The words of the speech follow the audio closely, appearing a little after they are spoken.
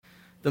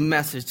the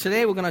message.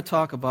 Today we're going to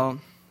talk about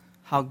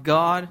how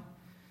God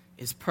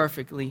is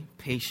perfectly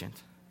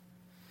patient.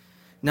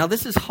 Now,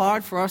 this is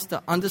hard for us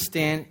to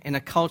understand in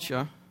a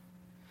culture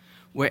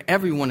where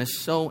everyone is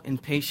so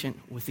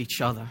impatient with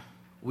each other.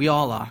 We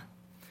all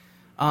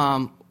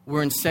are.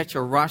 We're in such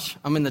a rush.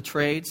 I'm in the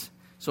trades,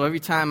 so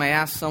every time I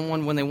ask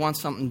someone when they want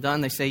something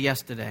done, they say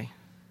yesterday.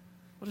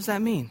 What does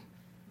that mean?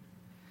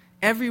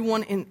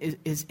 Everyone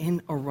is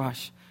in a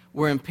rush.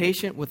 We're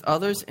impatient with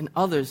others, and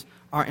others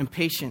are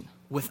impatient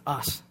with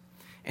us.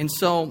 And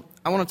so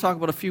I want to talk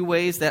about a few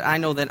ways that I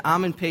know that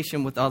I'm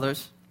impatient with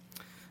others.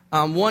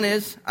 One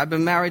is I've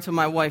been married to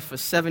my wife for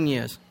 7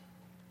 years.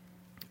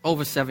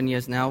 Over 7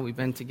 years now. We've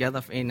been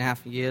together for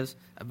 8.5 years.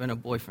 I've been her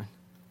boyfriend.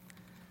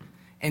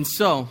 And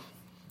so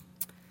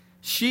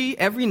she,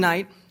 every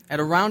night at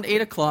around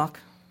 8 o'clock,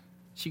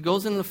 she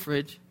goes into the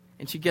fridge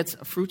and she gets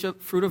a fruit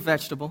or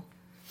vegetable.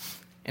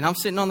 And I'm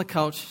sitting on the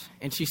couch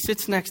and she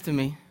sits next to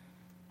me.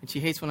 And she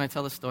hates when I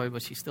tell the story,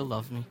 but she still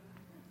loves me.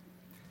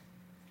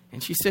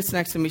 And she sits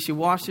next to me. She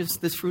washes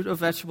this fruit or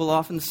vegetable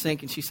off in the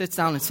sink. And she sits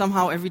down. And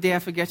somehow every day I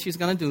forget she's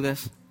going to do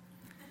this.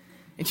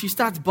 And she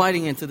starts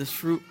biting into this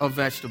fruit or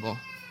vegetable.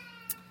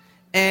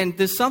 And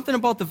there's something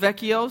about the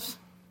Vecchios.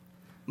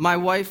 My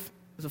wife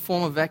is a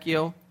former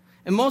Vecchio.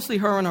 And mostly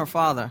her and her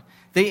father.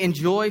 They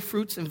enjoy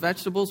fruits and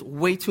vegetables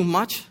way too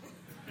much.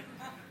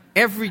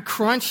 Every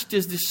crunch,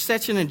 there's just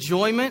such an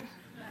enjoyment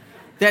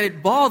that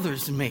it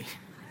bothers me.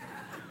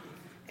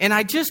 And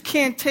I just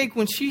can't take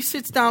when she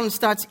sits down and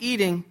starts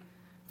eating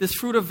this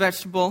fruit or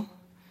vegetable.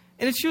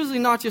 And it's usually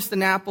not just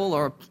an apple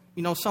or,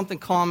 something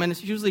common.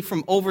 It's usually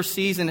from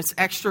overseas and it's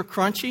extra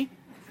crunchy.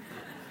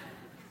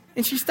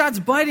 And she starts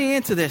biting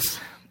into this.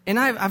 And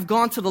I've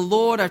gone to the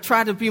Lord. I've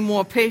tried to be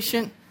more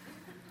patient.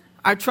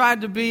 I've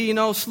tried to be,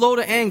 slow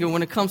to anger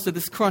when it comes to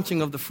this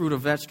crunching of the fruit or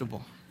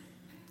vegetable.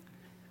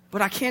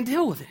 But I can't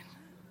deal with it.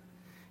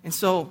 And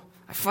so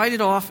I fight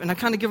it off and I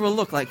kind of give her a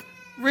look like,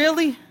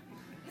 really?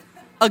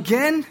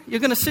 Again?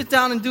 You're going to sit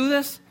down and do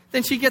this?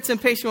 Then she gets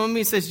impatient with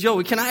me and says,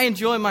 Joey, can I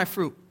enjoy my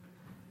fruit?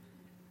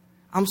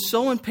 I'm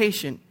so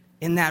impatient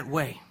in that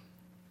way.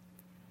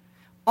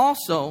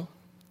 Also,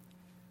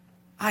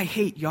 I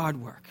hate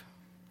yard work.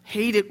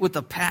 Hate it with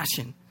a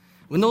passion.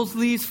 When those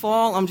leaves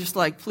fall, I'm just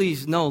like,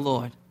 please, no,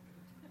 Lord.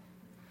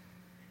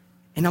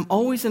 And I'm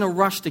always in a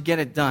rush to get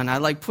it done.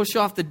 I push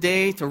off the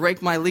day to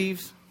rake my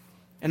leaves.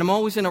 And I'm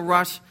always in a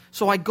rush.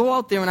 So I go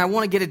out there and I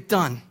want to get it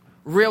done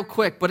real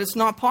quick, but it's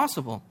not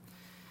possible.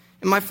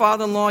 And my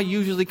father-in-law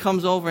usually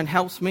comes over and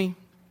helps me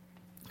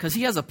because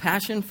he has a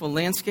passion for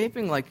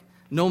landscaping like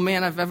no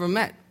man I've ever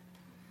met.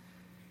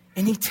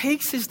 And he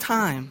takes his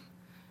time.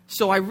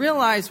 So I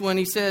realize when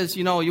he says,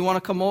 you want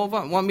to come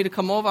over, want me to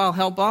come over, I'll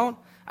help out.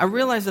 I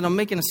realize that I'm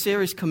making a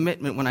serious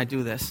commitment when I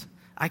do this.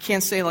 I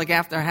can't say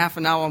after half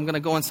an hour I'm going to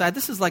go inside.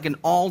 This is like an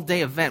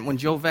all-day event when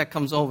Joe Vec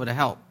comes over to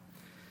help.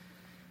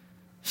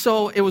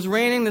 So it was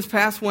raining this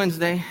past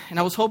Wednesday, and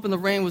I was hoping the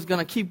rain was going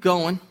to keep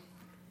going.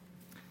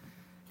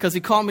 Because he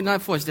called me the night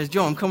before. He says,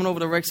 Joe, I'm coming over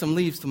to rake some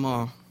leaves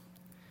tomorrow.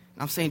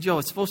 And I'm saying, Joe,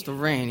 it's supposed to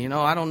rain.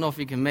 I don't know if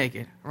you can make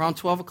it. Around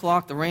 12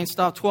 o'clock, the rain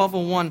stopped.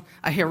 12:01,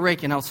 I hear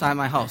raking outside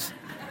my house.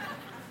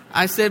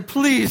 I said,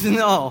 please,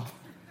 no.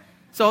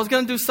 So I was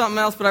going to do something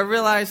else, but I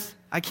realized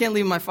I can't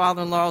leave my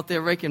father-in-law out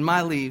there raking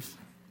my leaves.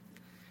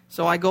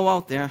 So I go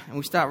out there, and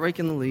we start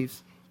raking the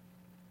leaves.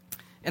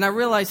 And I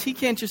realize he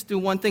can't just do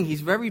one thing. He's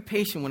very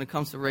patient when it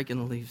comes to raking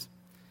the leaves.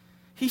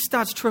 He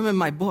starts trimming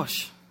my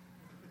bush.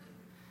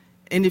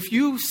 And if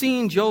you've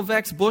seen Joe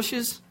Vec's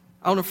bushes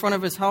out in front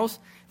of his house,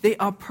 they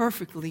are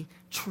perfectly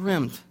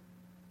trimmed.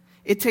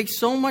 It takes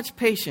so much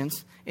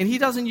patience, and he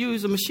doesn't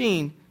use a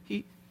machine.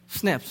 He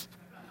snips.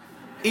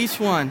 Each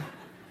one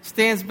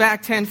stands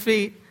back 10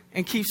 feet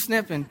and keeps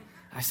snipping.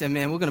 I said,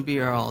 man, we're going to be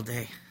here all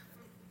day.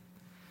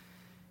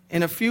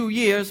 And a few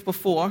years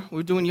before, we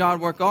were doing yard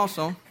work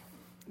also,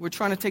 we're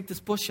trying to take this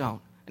bush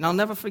out. And I'll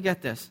never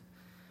forget this.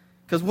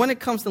 Because when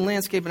it comes to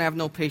landscaping, I have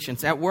no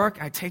patience. At work,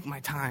 I take my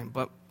time.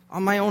 But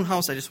on my own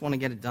house, I just want to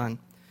get it done.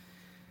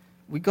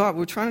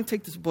 We're trying to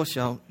take this bush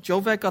out.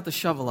 Joe Vec got the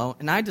shovel out,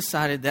 and I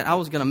decided that I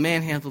was going to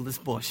manhandle this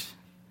bush.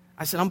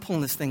 I said, I'm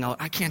pulling this thing out.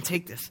 I can't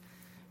take this.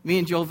 Me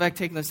and Joe Vec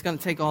taking this, it's going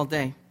to take all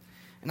day.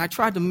 And I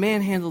tried to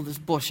manhandle this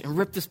bush and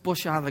rip this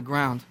bush out of the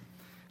ground.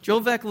 Joe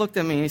Vec looked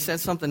at me and he said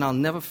something I'll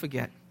never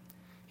forget.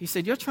 He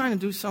said, you're trying to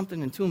do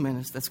something in 2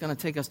 minutes that's going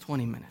to take us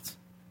 20 minutes.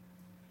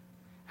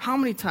 How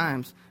many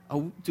times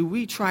do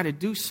we try to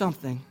do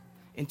something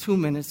in 2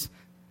 minutes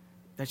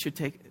that should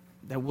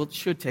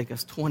take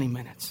us 20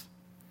 minutes?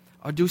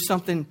 Or do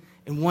something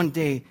in one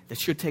day that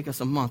should take us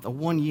a month, or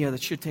 1 year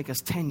that should take us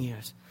 10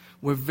 years?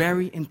 We're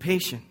very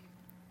impatient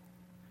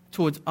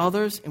towards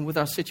others and with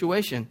our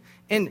situation.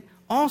 And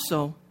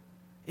also,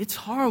 it's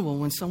horrible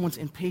when someone's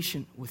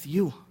impatient with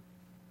you.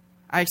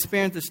 I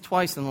experienced this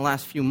twice in the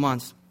last few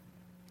months.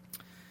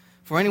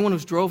 For anyone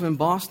who's drove in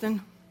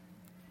Boston,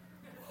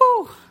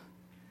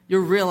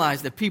 you'll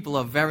realize that people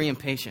are very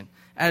impatient.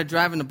 I had to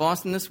drive into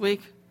Boston this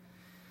week.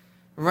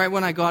 Right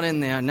when I got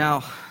in there,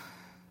 now,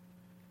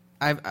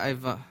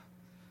 I've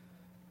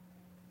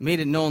made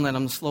it known that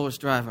I'm the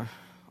slowest driver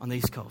on the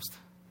East Coast.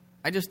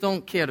 I just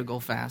don't care to go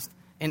fast.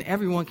 And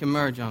everyone can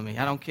merge on me.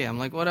 I don't care. I'm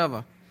like,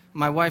 whatever.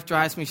 My wife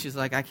drives me. She's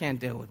like, I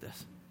can't deal with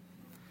this.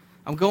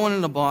 I'm going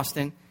into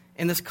Boston,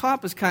 and this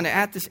cop is kind of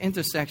at this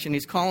intersection.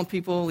 He's calling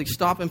people. He's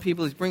stopping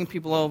people. He's bringing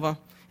people over.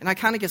 And I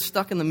kind of get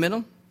stuck in the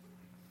middle.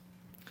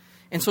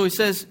 And so he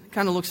says,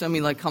 kind of looks at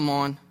me like, come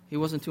on. He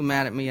wasn't too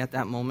mad at me at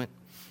that moment.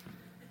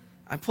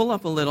 I pull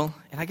up a little,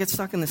 and I get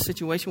stuck in the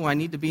situation where I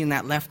need to be in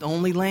that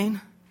left-only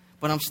lane,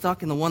 but I'm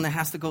stuck in the one that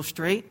has to go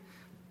straight.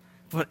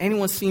 But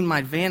anyone's seen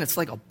my van, it's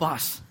like a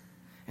bus.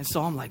 And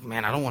so I'm like,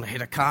 man, I don't want to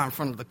hit a car in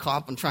front of the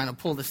cop. I'm trying to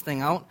pull this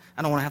thing out.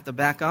 I don't want to have to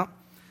back up.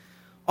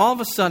 All of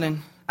a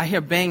sudden, I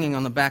hear banging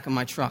on the back of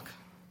my truck.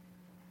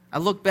 I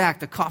look back,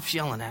 the cop's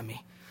yelling at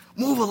me.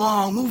 Move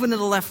along, move into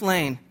the left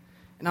lane.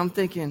 And I'm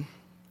thinking,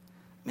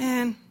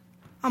 man,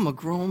 I'm a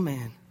grown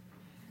man.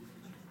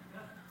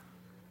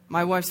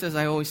 My wife says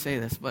I always say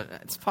this, but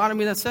it's part of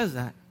me that says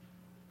that.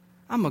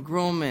 I'm a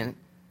grown man,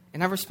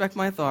 and I respect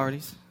my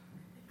authorities.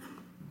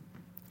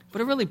 But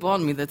it really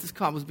bothered me that this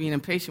cop was being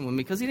impatient with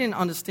me because he didn't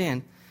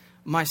understand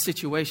my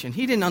situation.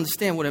 He didn't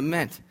understand what it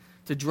meant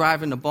to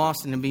drive into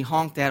Boston and be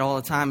honked at all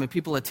the time, and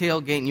people are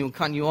tailgating you and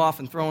cutting you off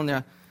and throwing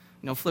their,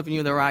 flipping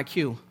you their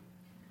IQ.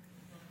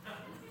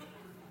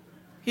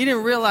 He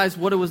didn't realize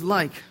what it was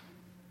like.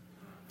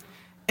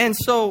 And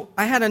so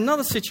I had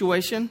another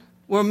situation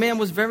where a man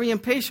was very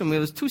impatient. There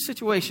was two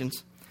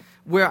situations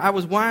where I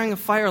was wiring a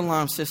fire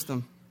alarm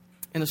system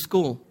in a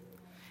school.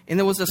 And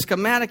there was a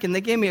schematic, and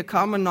they gave me a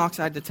carbon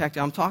monoxide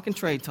detector. I'm talking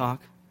trade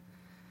talk.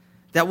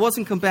 That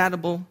wasn't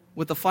compatible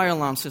with the fire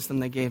alarm system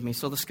they gave me.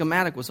 So the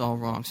schematic was all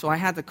wrong. So I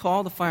had to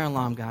call the fire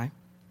alarm guy.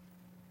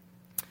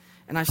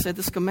 And I said,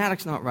 the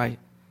schematic's not right.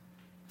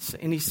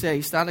 And he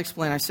started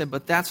explaining. I said,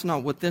 but that's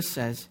not what this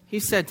says. He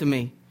said to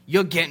me,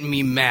 you're getting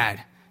me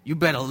mad. You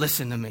better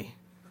listen to me.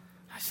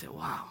 I said,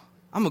 wow,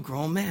 I'm a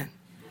grown man.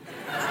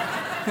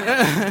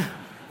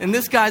 And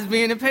this guy's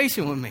being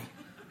impatient with me.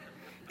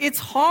 It's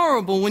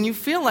horrible when you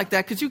feel like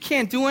that because you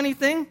can't do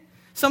anything.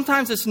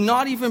 Sometimes it's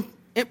not even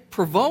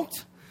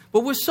provoked,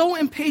 but we're so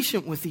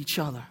impatient with each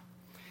other.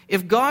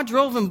 If God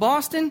drove in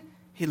Boston,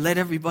 he'd let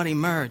everybody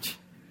merge.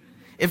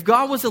 If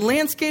God was a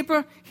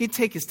landscaper, he'd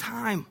take his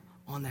time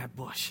on that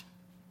bush.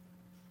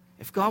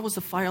 If God was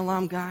a fire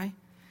alarm guy,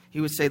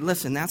 he would say,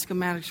 listen, that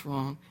schematic's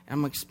wrong, and I'm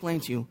going to explain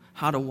to you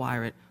how to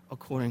wire it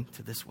according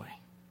to this way.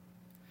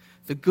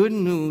 The good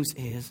news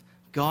is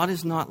God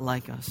is not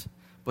like us,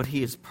 but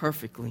he is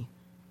perfectly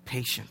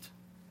patient.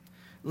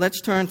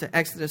 Let's turn to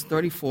Exodus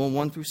 34,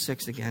 1 through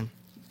 6 again,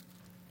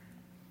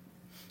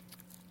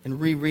 and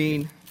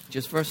reread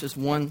just verses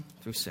 1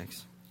 through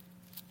 6.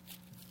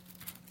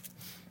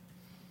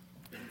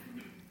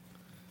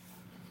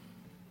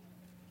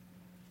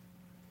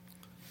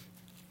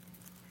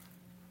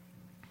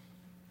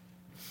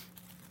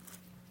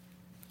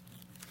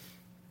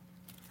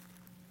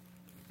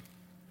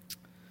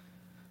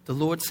 The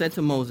Lord said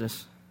to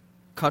Moses,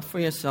 cut for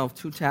yourself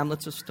 2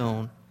 tablets of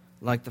stone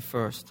like the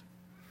first.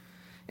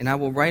 And I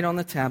will write on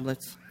the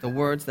tablets the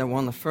words that were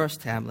on the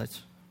first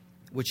tablets,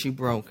 which you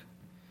broke.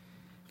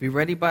 Be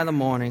ready by the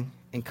morning,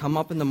 and come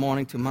up in the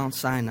morning to Mount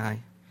Sinai,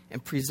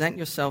 and present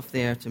yourself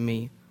there to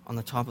me on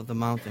the top of the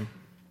mountain.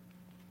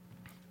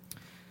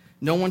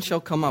 No one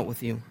shall come out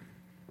with you,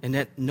 and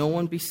let no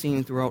one be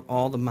seen throughout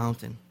all the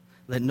mountain.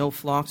 Let no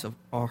flocks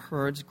or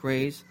herds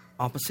graze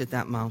opposite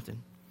that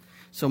mountain.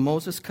 So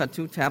Moses cut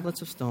 2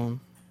 tablets of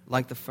stone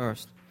like the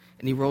first,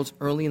 and he rose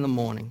early in the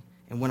morning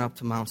and went up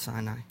to Mount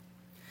Sinai,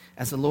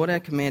 as the Lord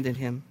had commanded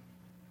him.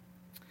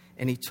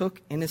 And he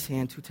took in his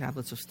hand 2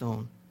 tablets of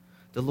stone.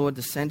 The Lord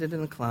descended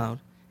in a cloud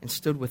and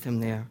stood with him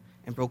there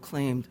and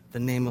proclaimed the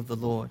name of the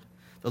Lord.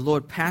 The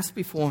Lord passed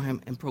before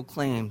him and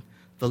proclaimed,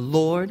 the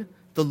Lord,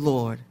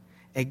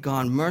 a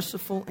God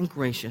merciful and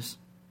gracious,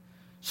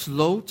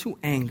 slow to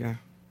anger,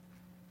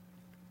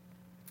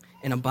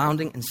 and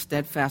abounding in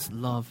steadfast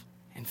love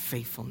and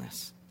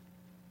faithfulness.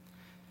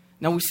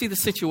 Now we see the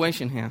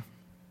situation here.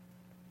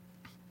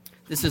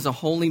 This is a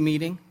holy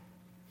meeting.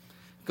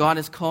 God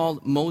has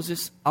called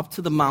Moses up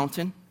to the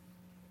mountain.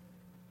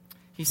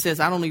 He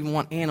says, I don't even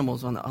want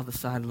animals on the other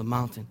side of the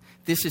mountain.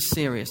 This is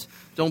serious.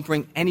 Don't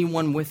bring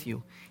anyone with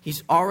you.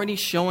 He's already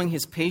showing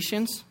his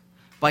patience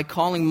by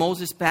calling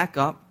Moses back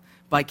up,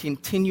 by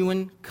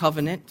continuing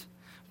covenant,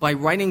 by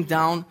writing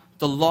down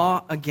the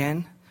law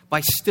again, by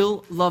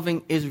still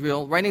loving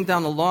Israel, writing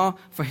down the law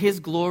for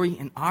his glory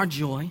and our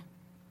joy.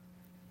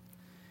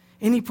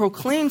 And he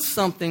proclaims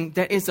something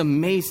that is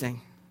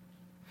amazing.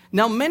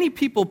 Now, many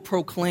people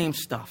proclaim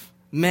stuff.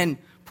 Men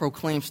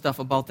proclaim stuff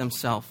about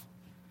themselves.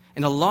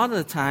 And a lot of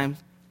the times,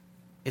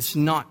 it's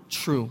not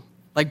true.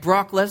 Like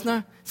Brock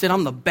Lesnar said,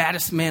 I'm the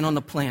baddest man on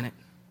the planet.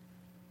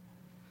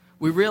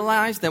 We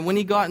realized that when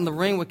he got in the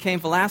ring with Cain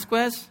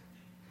Velasquez,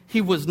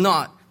 he was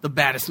not the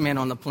baddest man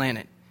on the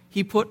planet.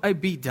 He put a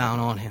beat down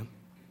on him.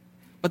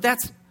 But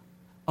that's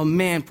a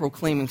man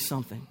proclaiming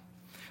something.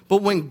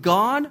 But when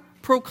God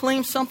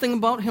proclaims something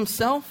about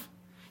himself,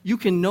 you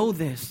can know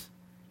this,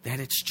 that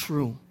it's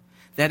true,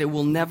 that it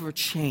will never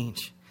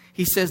change.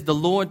 He says, the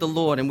Lord,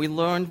 and we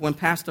learned when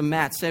Pastor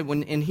Matt said,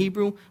 when in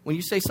Hebrew, when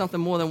you say something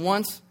more than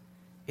once,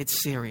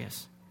 it's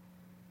serious.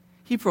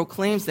 He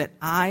proclaims that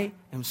I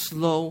am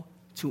slow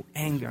to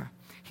anger.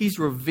 He's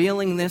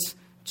revealing this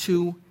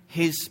to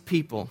his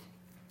people.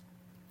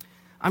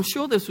 I'm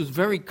sure this was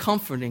very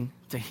comforting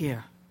to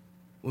hear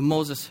when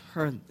Moses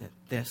heard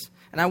this.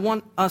 And I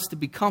want us to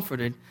be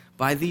comforted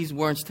by these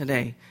words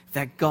today,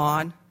 that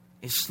God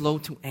is slow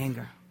to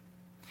anger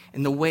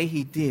in the way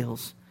he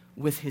deals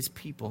with his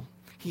people.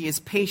 He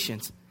is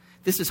patient.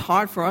 This is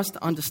hard for us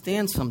to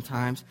understand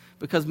sometimes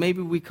because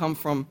maybe we come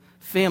from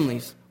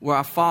families where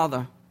our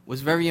father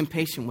was very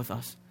impatient with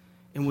us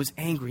and was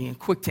angry and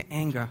quick to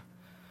anger.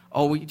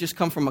 Or we just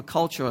come from a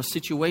culture or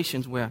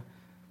situations where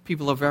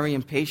people are very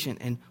impatient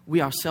and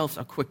we ourselves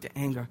are quick to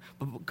anger.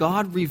 But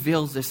God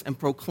reveals this and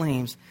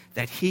proclaims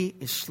that he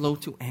is slow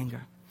to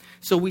anger.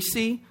 So we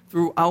see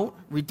throughout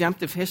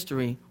redemptive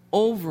history,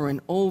 over and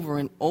over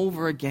and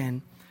over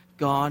again,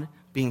 God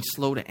being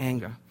slow to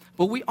anger.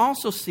 But we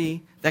also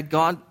see that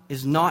God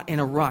is not in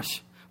a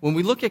rush. When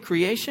we look at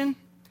creation,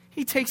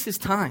 he takes his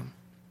time.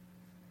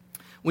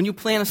 When you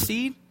plant a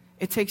seed,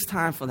 it takes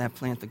time for that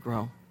plant to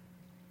grow.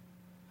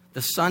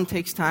 The sun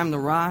takes time to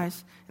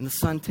rise, and the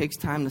sun takes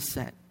time to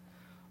set.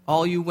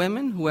 All you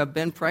women who have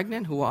been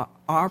pregnant, who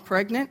are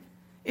pregnant,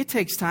 it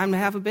takes time to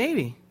have a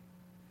baby.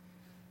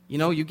 You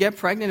know, you get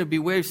pregnant, it'd be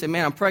weird. You say,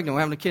 man, I'm pregnant,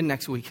 we're having a kid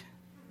next week.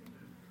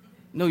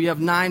 No, you have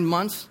 9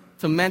 months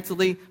to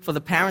mentally, for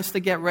the parents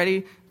to get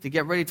ready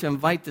to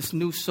invite this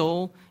new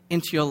soul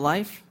into your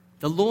life.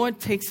 The Lord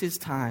takes his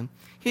time.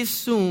 His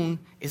soon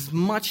is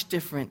much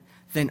different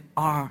than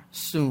our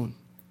soon.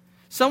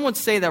 Some would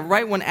say that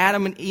right when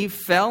Adam and Eve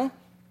fell,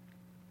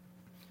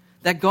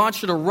 that God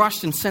should have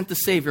rushed and sent the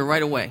Savior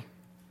right away,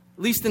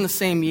 at least in the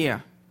same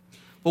year.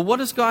 But what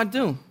does God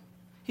do?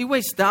 He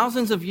waits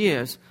thousands of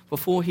years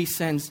before he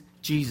sends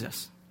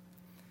Jesus.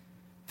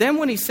 Then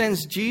when he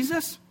sends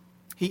Jesus,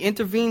 he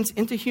intervenes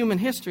into human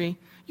history.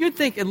 You'd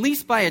think at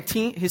least by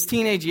his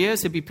teenage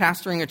years he'd be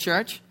pastoring a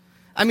church.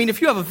 I mean,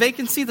 if you have a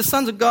vacancy, the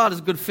Sons of God is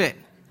a good fit.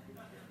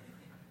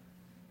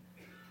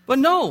 But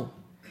no,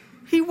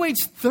 he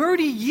waits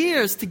 30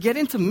 years to get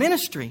into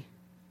ministry.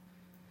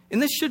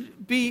 And this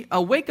should be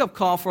a wake-up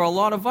call for a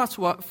lot of us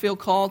who feel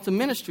called to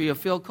ministry or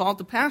feel called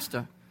to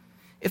pastor.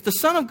 If the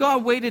Son of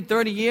God waited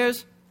 30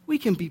 years, we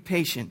can be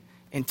patient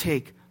and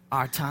take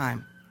our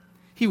time.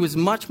 He was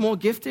much more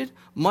gifted,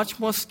 much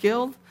more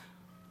skilled.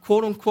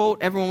 Quote unquote,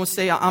 everyone would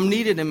say, I'm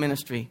needed in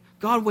ministry.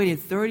 God waited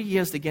 30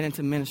 years to get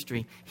into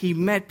ministry. He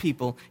met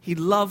people. He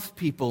loved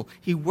people.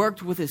 He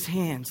worked with his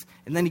hands.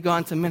 And then he got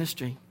into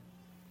ministry.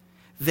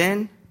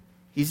 Then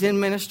he's in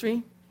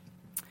ministry.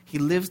 He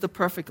lives the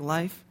perfect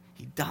life.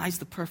 He dies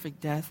the perfect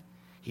death.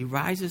 He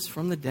rises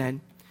from the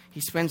dead.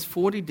 He spends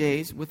 40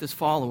 days with his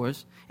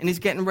followers. And he's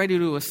getting ready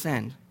to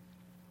ascend.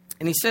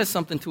 And he says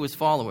something to his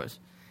followers.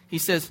 He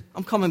says,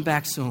 I'm coming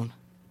back soon.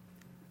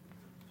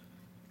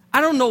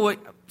 I don't know what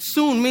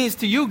soon means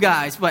to you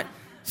guys, but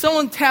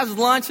someone has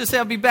lunch and say,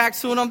 I'll be back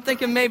soon. I'm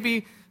thinking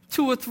maybe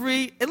 2 or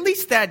 3, at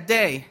least that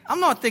day. I'm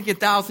not thinking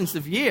thousands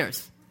of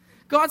years.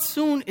 God's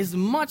soon is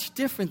much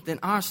different than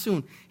our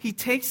soon. He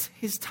takes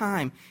his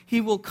time. He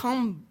will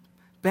come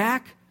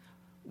back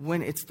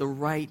when it's the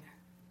right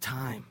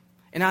time.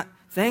 And I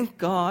thank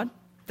God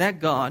that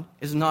God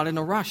is not in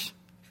a rush,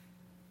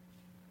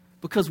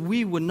 because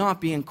we would not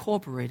be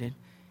incorporated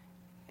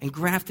and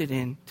grafted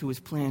into his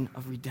plan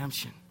of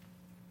redemption.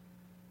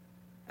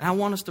 And I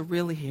want us to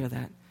really hear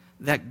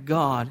that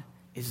God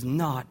is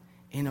not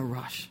in a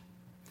rush.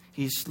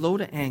 He's slow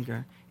to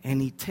anger,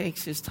 and he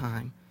takes his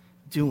time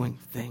doing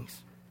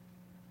things.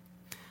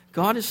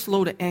 God is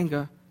slow to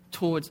anger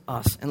towards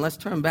us. And let's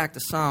turn back to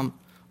Psalm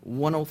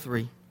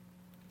 103.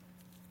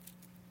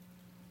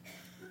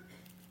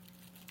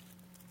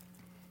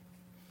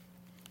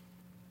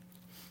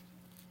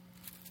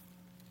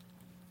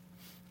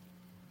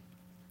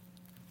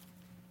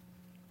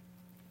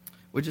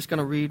 We're just going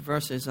to read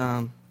verses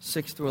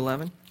 6 through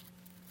 11.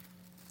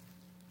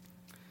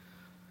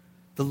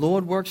 The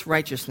Lord works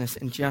righteousness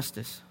and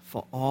justice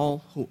for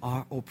all who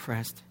are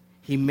oppressed.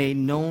 He made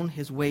known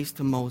his ways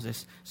to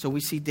Moses. So we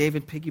see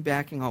David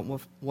piggybacking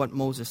on what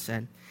Moses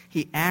said.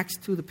 He acts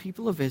to the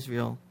people of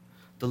Israel.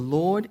 The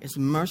Lord is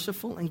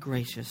merciful and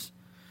gracious,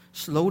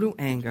 slow to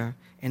anger,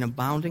 and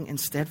abounding in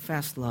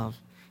steadfast love.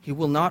 He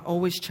will not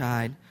always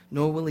chide,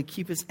 nor will he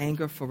keep his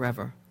anger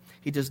forever.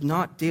 He does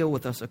not deal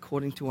with us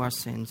according to our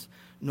sins,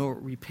 nor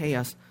repay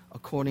us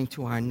according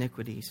to our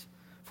iniquities.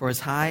 For as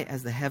high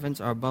as the heavens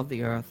are above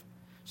the earth,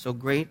 so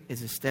great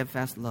is his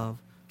steadfast love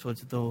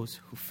towards those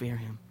who fear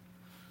him.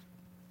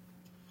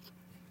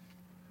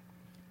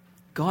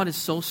 God is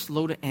so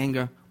slow to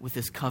anger with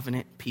his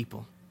covenant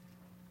people.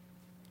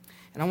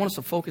 And I want us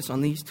to focus on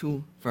these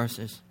 2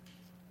 verses.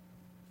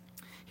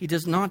 He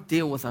does not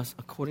deal with us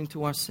according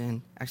to our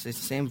sin. Actually, it's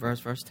the same verse,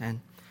 verse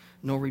 10.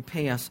 Nor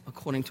repay us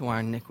according to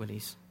our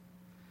iniquities.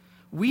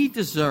 We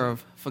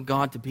deserve for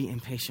God to be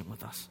impatient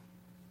with us.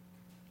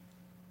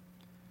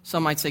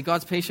 Some might say,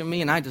 God's patient with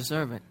me and I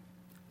deserve it.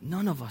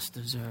 None of us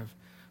deserve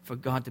for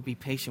God to be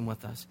patient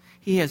with us.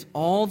 He has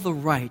all the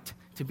right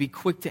to be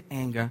quick to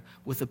anger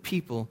with a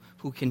people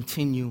who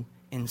continue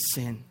in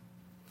sin.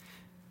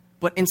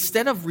 But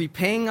instead of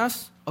repaying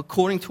us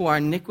according to our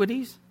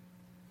iniquities,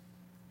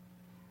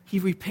 He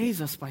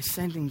repays us by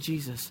sending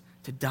Jesus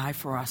to die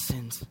for our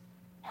sins.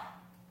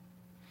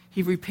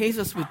 He repays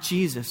us with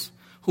Jesus,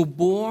 who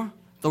bore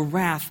the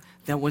wrath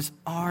that was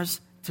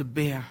ours to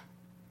bear.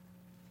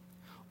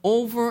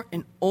 Over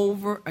and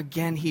over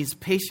again, He is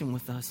patient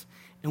with us,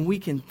 and we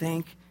can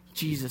thank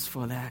Jesus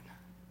for that.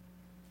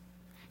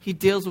 He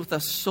deals with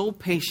us so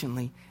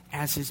patiently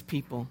as His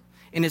people,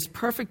 and His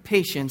perfect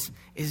patience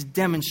is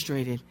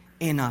demonstrated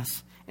in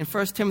us. In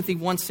 1 Timothy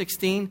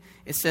 1:16,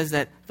 it says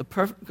that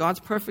God's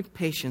perfect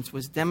patience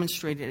was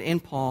demonstrated in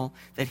Paul,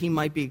 that he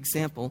might be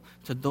example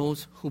to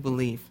those who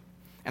believe.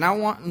 And I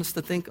want us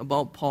to think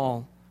about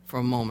Paul for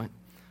a moment.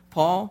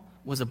 Paul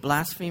was a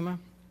blasphemer,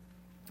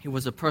 he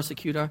was a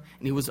persecutor,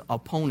 and he was an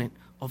opponent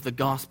of the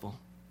gospel.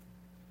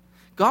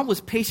 God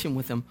was patient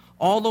with him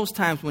all those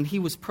times when he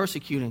was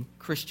persecuting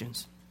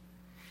Christians.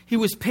 He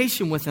was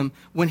patient with him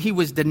when he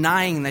was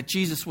denying that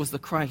Jesus was the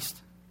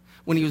Christ,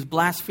 when he was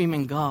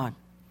blaspheming God.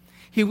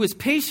 He was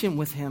patient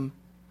with him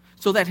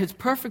so that his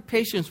perfect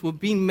patience would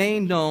be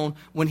made known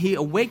when he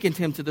awakened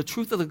him to the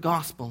truth of the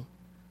gospel,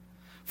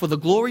 for the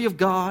glory of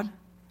God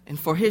and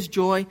for His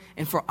joy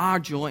and for our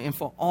joy and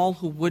for all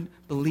who would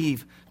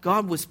believe.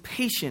 God was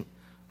patient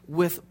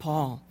with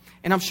Paul.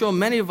 And I'm sure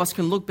many of us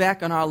can look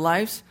back on our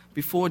lives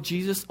before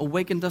Jesus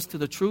awakened us to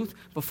the truth,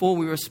 before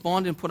we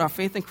responded and put our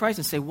faith in Christ,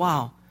 and say,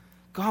 wow,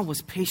 God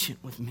was patient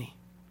with me.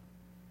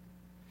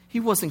 He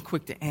wasn't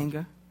quick to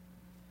anger.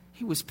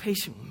 He was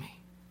patient with me.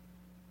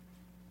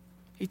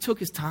 He took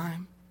His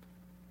time.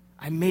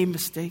 I made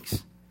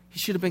mistakes. He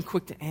should have been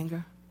quick to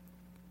anger.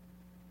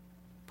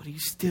 But He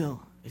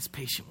still is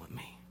patient with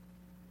me.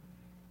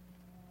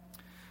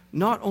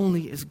 Not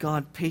only is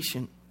God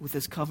patient with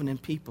His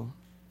covenant people,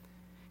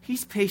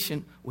 He's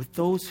patient with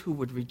those who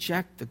would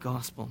reject the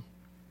gospel,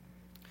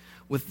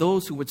 with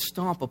those who would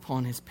stomp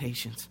upon His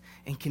patience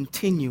and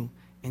continue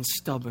in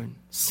stubborn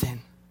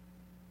sin.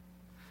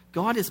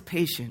 God is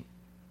patient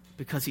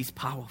because He's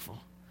powerful.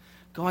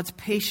 God's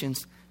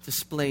patience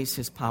displays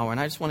His power. And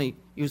I just want to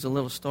use a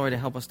little story to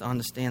help us to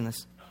understand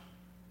this.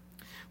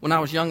 When I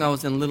was young, I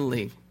was in Little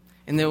League,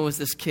 and there was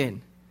this kid.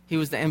 He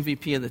was the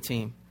MVP of the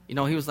team. You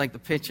know, he was like the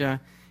pitcher.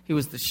 He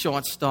was the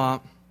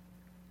shortstop.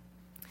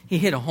 He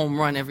hit a home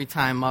run every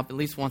time up, at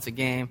least once a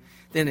game.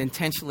 They'd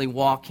intentionally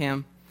walk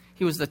him.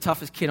 He was the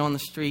toughest kid on the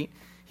street.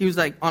 He was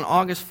like, on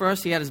August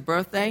 1st, he had his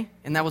birthday,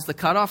 and that was the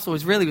cutoff, so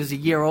he was a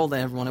year older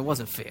than everyone. It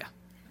wasn't fair.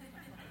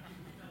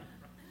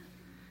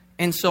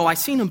 And so I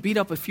seen him beat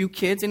up a few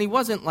kids, and he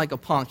wasn't like a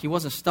punk. He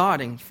wasn't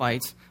starting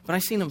fights, but I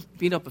seen him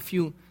beat up a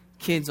few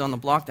kids on the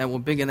block that were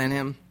bigger than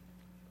him.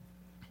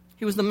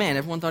 He was the man.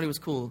 Everyone thought he was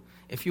cool.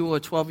 If you were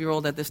a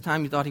 12-year-old at this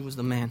time, you thought he was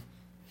the man.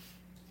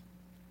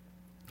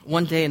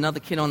 One day,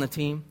 another kid on the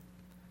team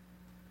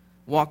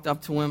walked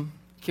up to him.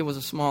 The kid was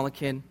a smaller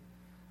kid.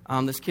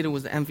 This kid who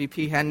was the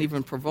MVP hadn't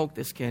even provoked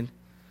this kid.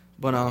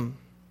 But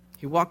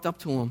he walked up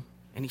to him,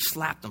 and he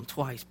slapped him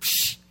twice.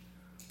 Psh,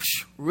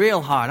 psh,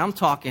 real hard. I'm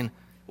talking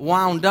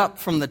wound up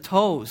from the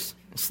toes,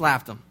 and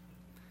slapped him.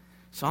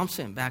 So I'm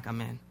sitting back,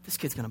 man, this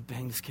kid's going to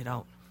bang this kid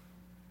out.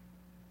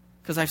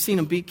 Because I've seen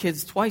him beat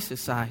kids twice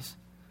his size.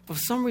 But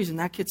for some reason,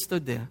 that kid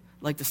stood there.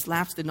 Like the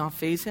slaps did not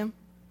faze him.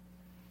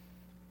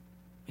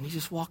 And he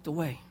just walked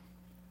away.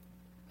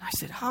 And I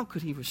said, how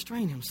could he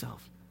restrain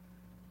himself?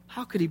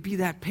 How could he be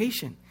that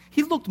patient?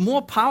 He looked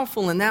more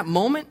powerful in that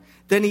moment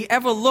than he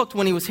ever looked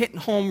when he was hitting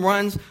home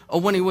runs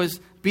or when he was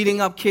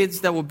beating up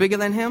kids that were bigger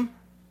than him.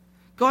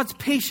 God's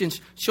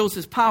patience shows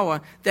His power,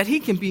 that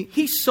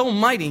He's so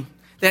mighty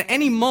that at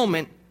any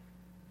moment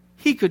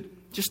He could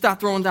just start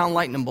throwing down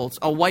lightning bolts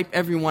or wipe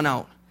everyone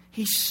out.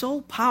 He's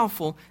so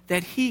powerful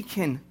that He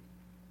can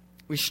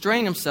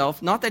restrain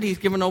Himself, not that He's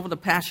given over to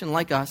passion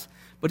like us,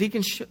 but He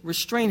can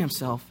restrain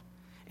Himself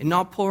and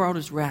not pour out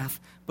His wrath,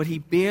 but He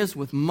bears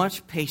with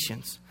much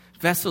patience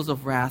vessels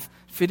of wrath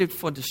fitted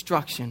for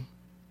destruction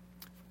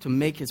to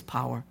make His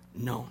power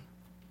known.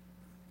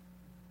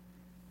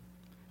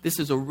 This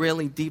is a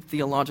really deep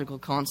theological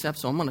concept,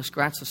 so I'm going to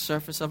scratch the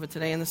surface of it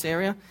today in this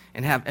area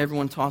and have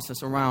everyone toss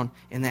this around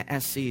in their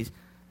SCs.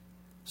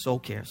 Soul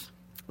cares.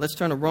 Let's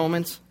turn to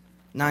Romans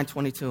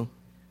 9:22.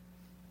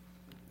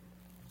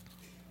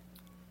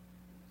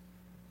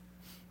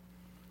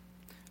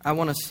 I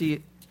want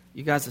you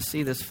guys to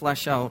see this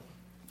flesh out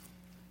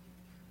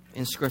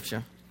in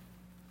Scripture.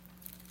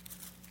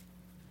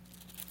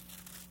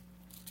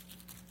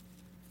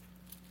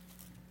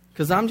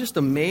 Because I'm just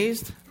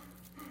amazed,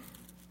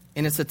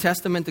 and it's a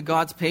testament to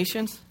God's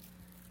patience,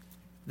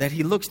 that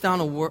He looks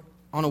down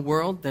on a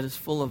world that is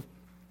full of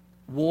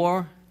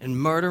war and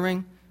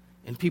murdering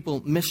and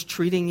people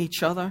mistreating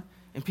each other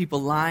and people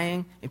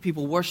lying and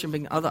people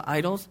worshiping other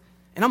idols.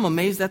 And I'm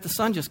amazed that the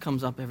sun just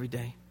comes up every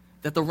day,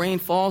 that the rain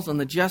falls on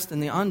the just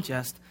and the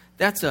unjust.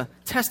 That's a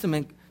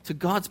testament to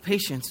God's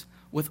patience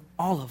with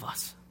all of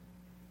us.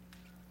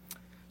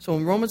 So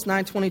in Romans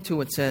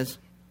 9:22 it says,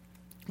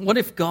 What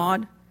if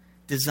God,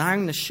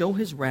 desiring to show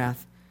his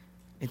wrath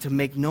and to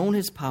make known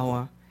his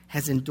power,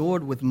 has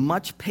endured with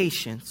much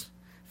patience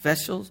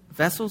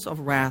vessels of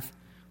wrath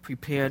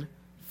prepared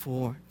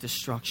for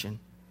destruction?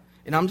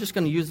 And I'm just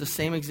going to use the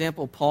same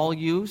example Paul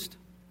used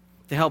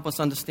to help us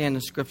understand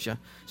the scripture.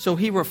 So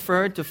he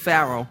referred to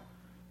Pharaoh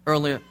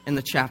earlier in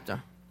the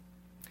chapter.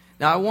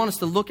 Now I want us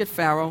to look at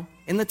Pharaoh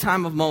in the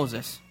time of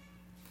Moses.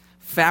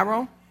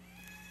 Pharaoh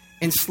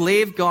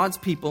enslaved God's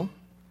people,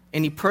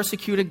 and he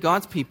persecuted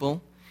God's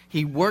people.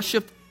 He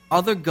worshiped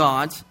other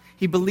gods.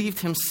 He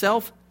believed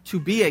himself to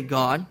be a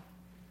god.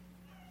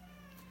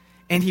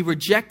 And he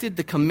rejected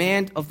the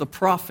command of the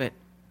prophet,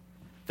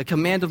 the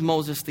command of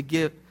Moses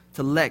to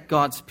let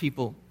God's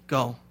people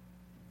go.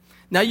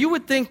 Now you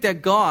would think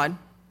that God,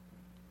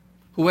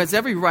 who has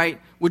every right,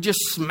 would just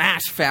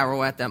smash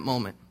Pharaoh at that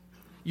moment.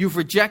 You've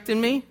rejected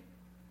me,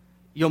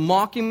 you're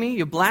mocking me,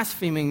 you're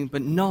blaspheming me,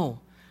 but no.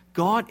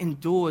 God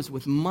endures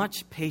with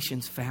much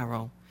patience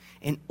Pharaoh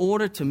in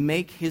order to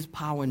make his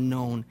power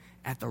known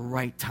at the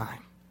right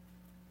time.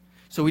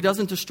 So he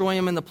doesn't destroy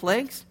him in the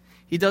plagues.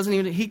 He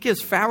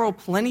gives Pharaoh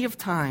plenty of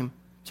time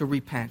to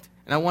repent.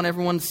 And I want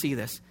everyone to see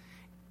this.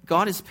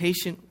 God is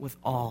patient with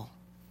all.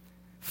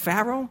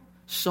 Pharaoh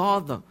saw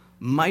the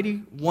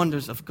mighty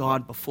wonders of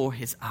God before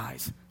his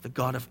eyes, the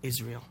God of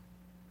Israel.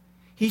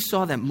 He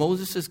saw that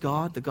Moses'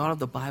 God, the God of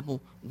the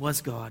Bible,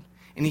 was God.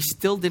 And he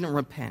still didn't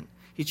repent.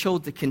 He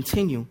chose to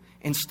continue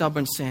in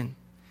stubborn sin.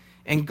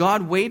 And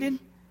God waited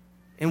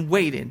and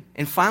waited.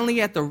 And finally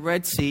at the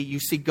Red Sea, you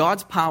see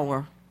God's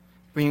power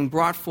being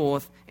brought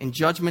forth in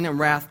judgment and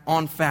wrath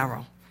on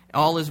Pharaoh,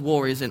 all his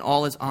warriors and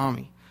all his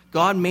army.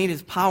 God made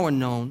his power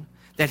known,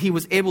 that he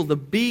was able to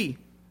be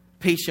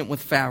patient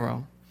with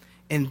Pharaoh,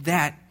 and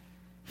that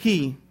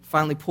he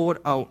finally poured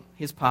out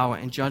his power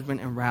in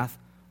judgment and wrath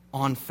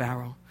on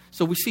Pharaoh.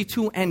 So we see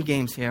two end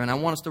games here, and I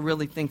want us to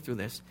really think through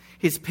this.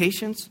 His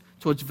patience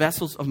towards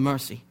vessels of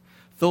mercy,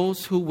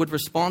 those who would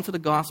respond to the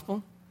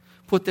gospel,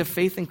 put their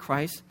faith in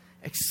Christ,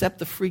 accept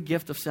the free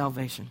gift of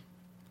salvation.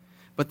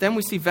 But then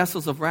we see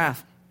vessels of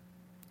wrath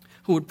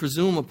who would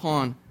presume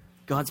upon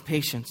God's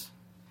patience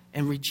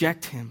and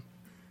reject him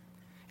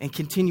and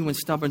continue in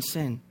stubborn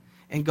sin.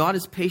 And God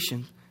is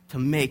patient to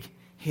make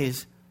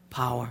his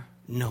power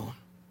known.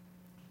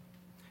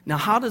 Now,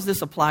 how does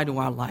this apply to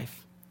our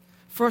life?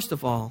 First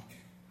of all,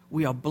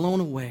 we are blown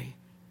away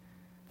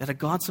that a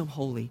God so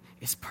holy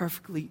is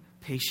perfectly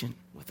patient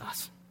with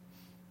us.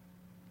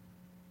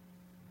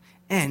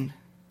 And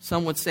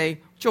some would say,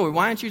 Joey,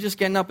 why aren't you just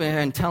getting up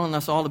and telling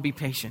us all to be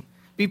patient?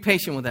 Be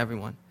patient with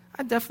everyone.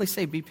 I'd definitely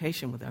say be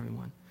patient with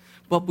everyone.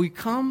 But we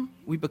become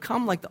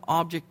like the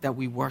object that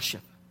we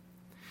worship.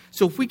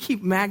 So if we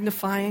keep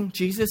magnifying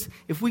Jesus,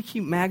 if we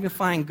keep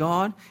magnifying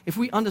God, if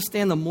we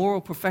understand the moral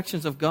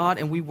perfections of God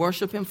and we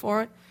worship him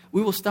for it,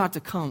 we will start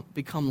to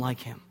become like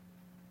him.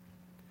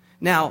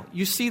 Now,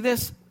 you see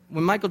this?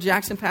 When Michael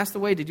Jackson passed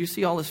away, did you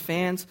see all his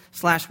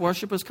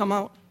fans/worshipers come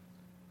out?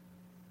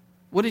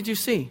 What did you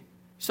see? You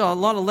saw a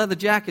lot of leather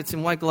jackets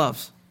and white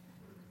gloves.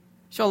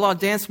 You saw a lot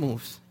of dance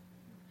moves.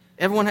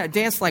 Everyone had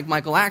danced like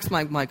Michael, acts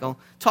like Michael,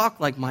 talked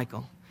like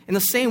Michael. In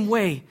the same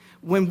way,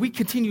 when we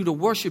continue to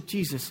worship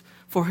Jesus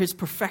for his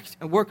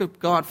perfection, work of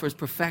God for his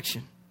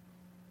perfection,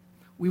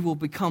 we will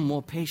become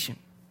more patient.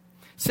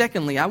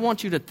 Secondly, I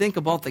want you to think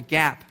about the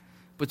gap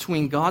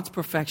between God's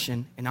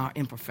perfection and our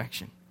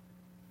imperfection.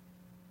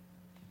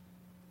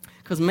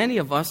 Because many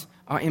of us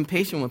are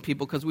impatient with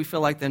people because we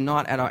feel like they're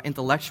not at our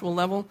intellectual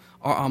level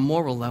or our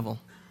moral level.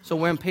 So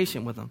we're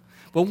impatient with them.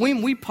 But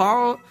when we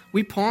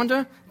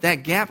ponder that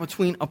gap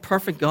between a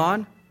perfect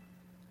God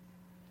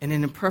and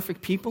an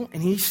imperfect people,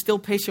 and he's still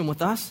patient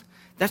with us,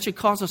 that should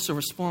cause us to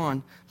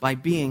respond by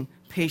being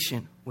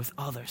patient with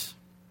others.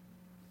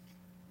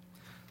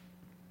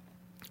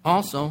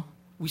 Also,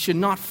 we should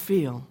not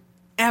feel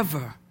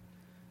ever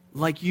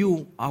like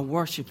you are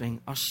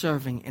worshiping or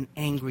serving an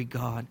angry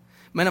God.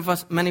 Many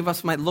of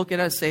us might look at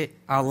us, say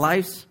our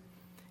lives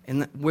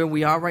and where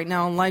we are right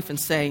now in life and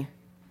say,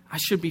 I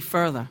should be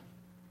further.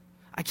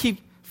 I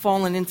keep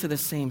falling into the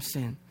same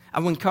sin. I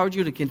would encourage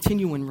you to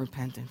continue in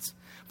repentance.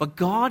 But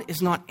God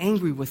is not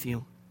angry with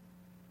you.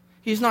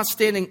 He's not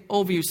standing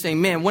over you saying,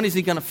 man, when is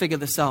he going to figure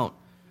this out?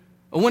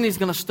 Or when is he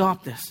going to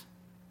stop this?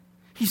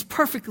 He's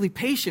perfectly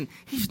patient.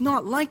 He's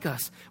not like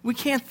us. We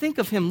can't think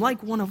of him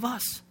like one of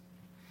us.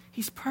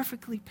 He's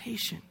perfectly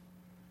patient.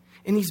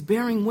 And he's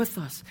bearing with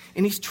us.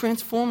 And he's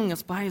transforming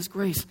us by his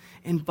grace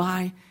and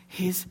by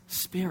his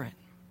Spirit.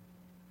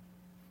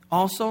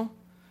 Also,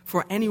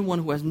 for anyone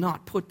who has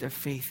not put their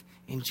faith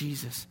in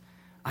Jesus,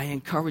 I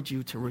encourage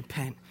you to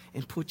repent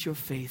and put your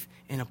faith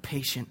in a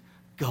patient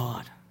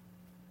God.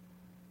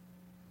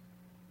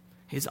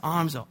 His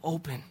arms are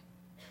open.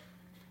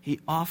 He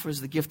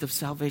offers the gift of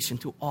salvation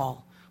to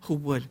all who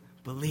would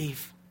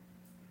believe.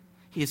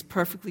 He is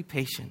perfectly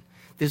patient.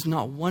 There's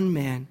not one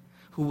man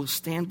who will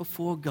stand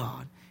before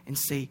God and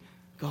say,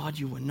 God,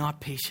 you were not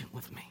patient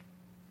with me.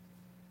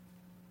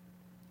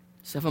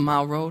 7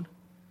 Mile Road,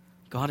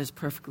 God is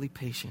perfectly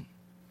patient.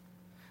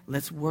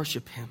 Let's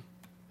worship him.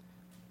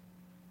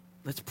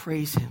 Let's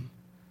praise him.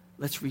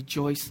 let's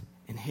rejoice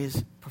in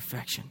his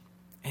perfection.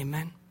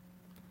 Amen.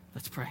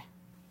 Let's pray.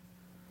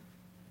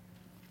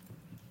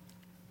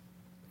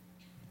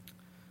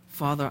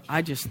 Father,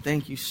 I just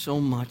thank you so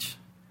much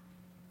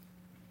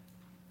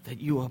that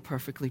you are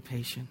perfectly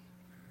patient.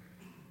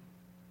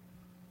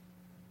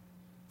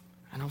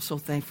 And I'm so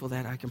thankful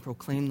that I can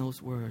proclaim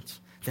those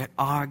words, that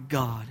our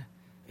God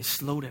is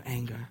slow to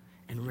anger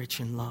and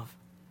rich in love.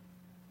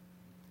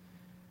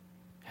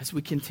 As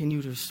we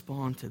continue to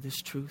respond to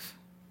this truth,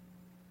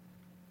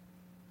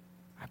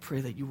 I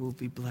pray that you will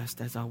be blessed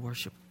as our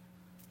worship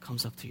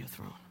comes up to your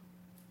throne.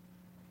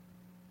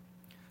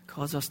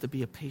 Cause us to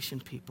be a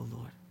patient people,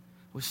 Lord.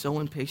 We're so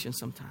impatient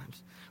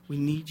sometimes. We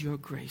need your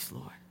grace,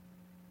 Lord,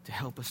 to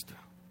help us through.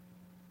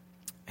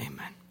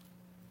 Amen.